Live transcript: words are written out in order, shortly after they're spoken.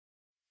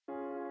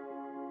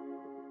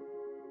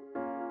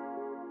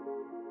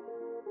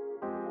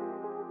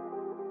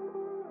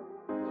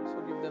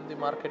give them the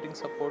marketing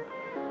support,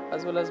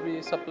 as well as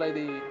we supply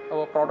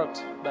our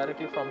products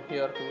directly from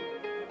here to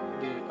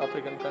the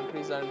African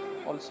countries and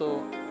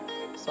also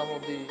some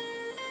of the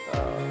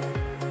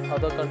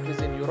other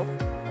countries in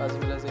Europe as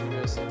well as in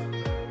USA.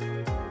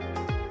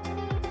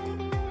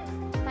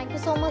 Thank you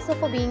so much, sir,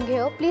 for being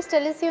here. Please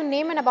tell us your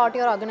name and about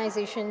your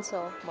organization,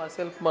 sir.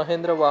 Myself,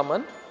 Mahendra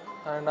Waman,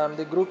 and I'm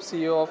the Group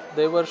CEO of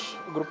Devharsh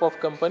Group of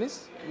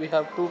Companies. We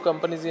have two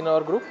companies in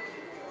our group.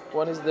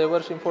 One is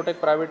Devharsh Infotech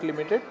Pvt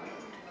Limited,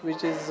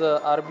 which is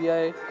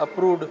RBI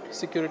approved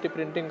security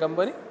printing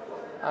company,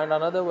 and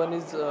another one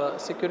is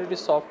Security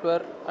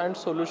Software and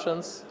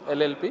Solutions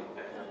LLP.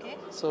 Okay.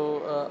 So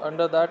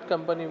under that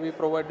company we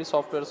provide the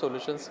software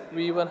solutions.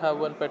 We even have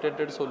one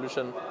patented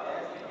solution.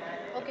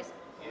 Okay, sir.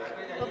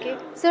 Okay.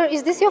 Sir,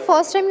 is this your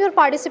first time you're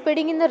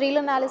participating in the Real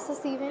Analysis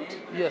event?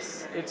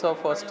 Yes, it's our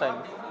first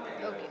time.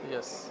 Okay.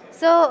 Yes.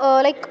 So,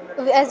 like,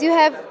 as you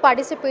have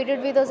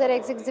participated with us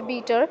as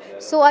exhibitor,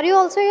 so are you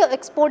also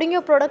exporting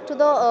your product to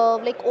the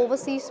like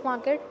overseas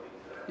market?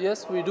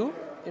 Yes, we do.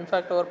 In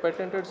fact, our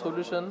patented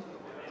solution,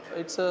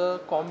 it's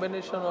a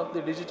combination of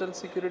the digital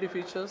security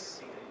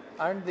features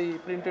and the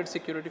printed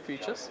security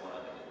features.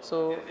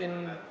 So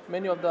in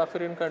many of the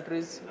African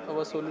countries,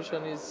 our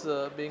solution is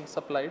being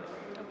supplied,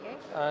 Okay.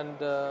 and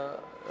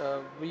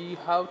we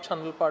have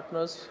channel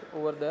partners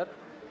over there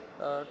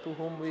to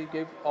whom we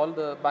give all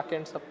the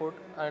back-end support,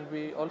 and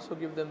we also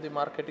give them the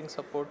marketing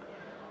support,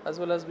 as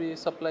well as we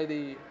supply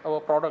our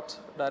products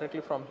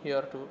directly from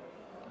here to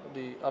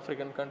the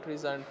African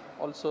countries and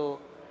also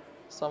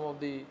some of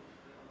the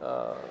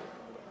uh,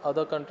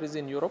 other countries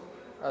in Europe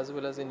as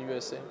well as in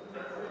USA.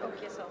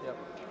 Okay, sir.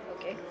 Yeah.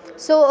 Okay.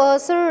 So,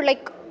 sir,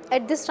 like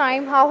at this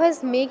time, how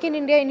has Make in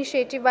India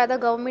initiative by the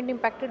government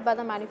impacted by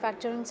the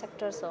manufacturing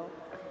sector, sir?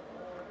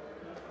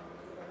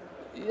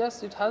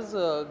 Yes, it has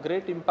a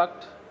great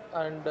impact,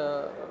 and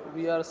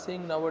we are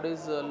seeing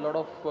nowadays a lot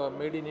of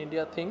made in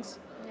India things.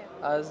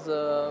 Yeah. As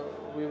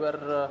we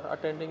were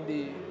attending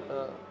the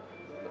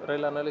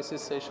rail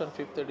analysis session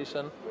 5th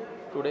edition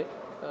today,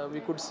 we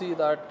could see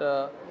that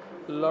a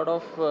lot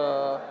of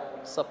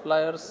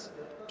suppliers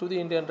to the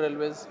Indian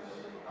Railways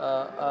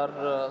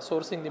are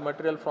sourcing the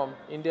material from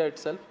India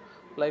itself.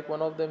 Like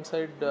one of them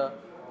said,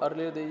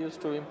 earlier they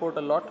used to import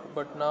a lot,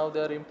 but now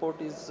their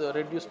import is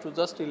reduced to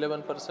just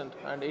 11%,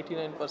 and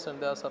 89%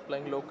 they are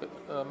supplying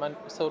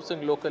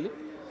sourcing locally.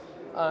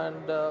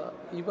 And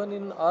even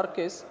in our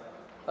case,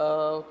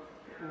 uh,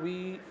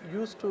 we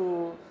used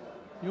to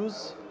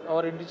use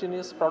our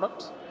indigenous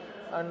products,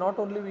 and not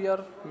only we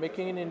are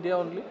making in India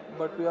only,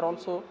 but we are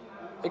also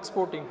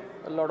exporting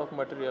a lot of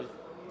material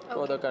to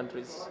Okay. other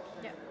countries.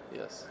 Yeah.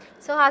 Yes,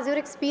 So, how's your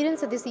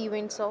experience at this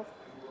event, sir?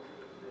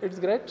 it's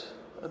great.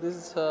 This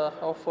is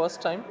our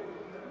first time,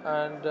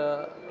 and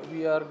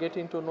we are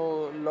getting to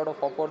know a lot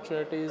of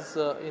opportunities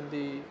in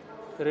the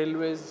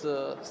railways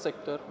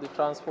sector, the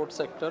transport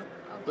sector,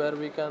 where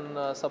we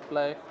can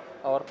supply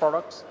our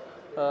products.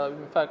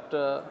 In fact,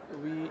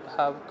 we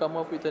have come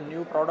up with a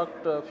new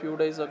product a few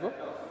days ago,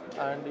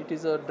 and it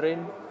is a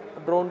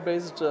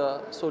drone-based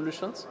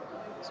solutions.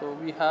 So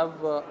we have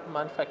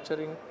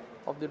manufacturing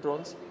of the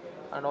drones,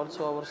 and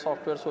also our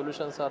software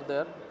solutions are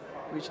there,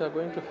 which are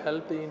going to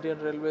help the Indian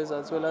Railways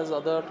as well as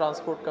other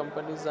transport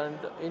companies and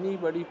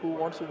anybody who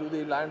wants to do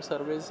the land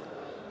surveys,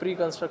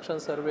 pre-construction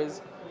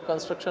surveys,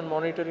 construction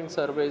monitoring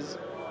surveys,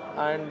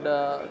 and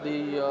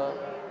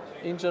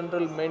in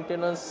general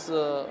maintenance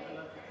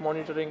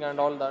monitoring and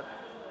all that.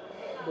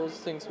 Those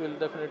things will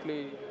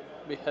definitely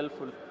be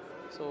helpful.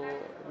 So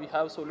we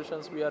have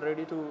solutions. We are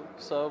ready to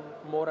serve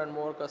more and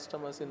more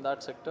customers in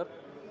that sector,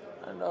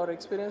 and our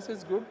experience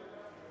is good.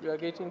 We are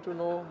getting to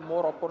know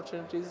more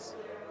opportunities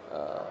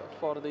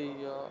for the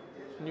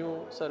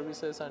new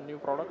services and new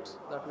products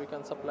that we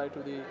can supply to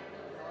the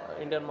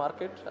Indian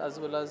market as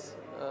well as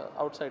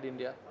outside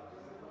India.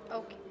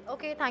 Okay.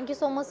 Okay. Thank you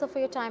so much, sir, for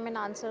your time and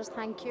answers.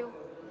 Thank you.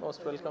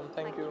 Most welcome.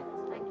 Thank you.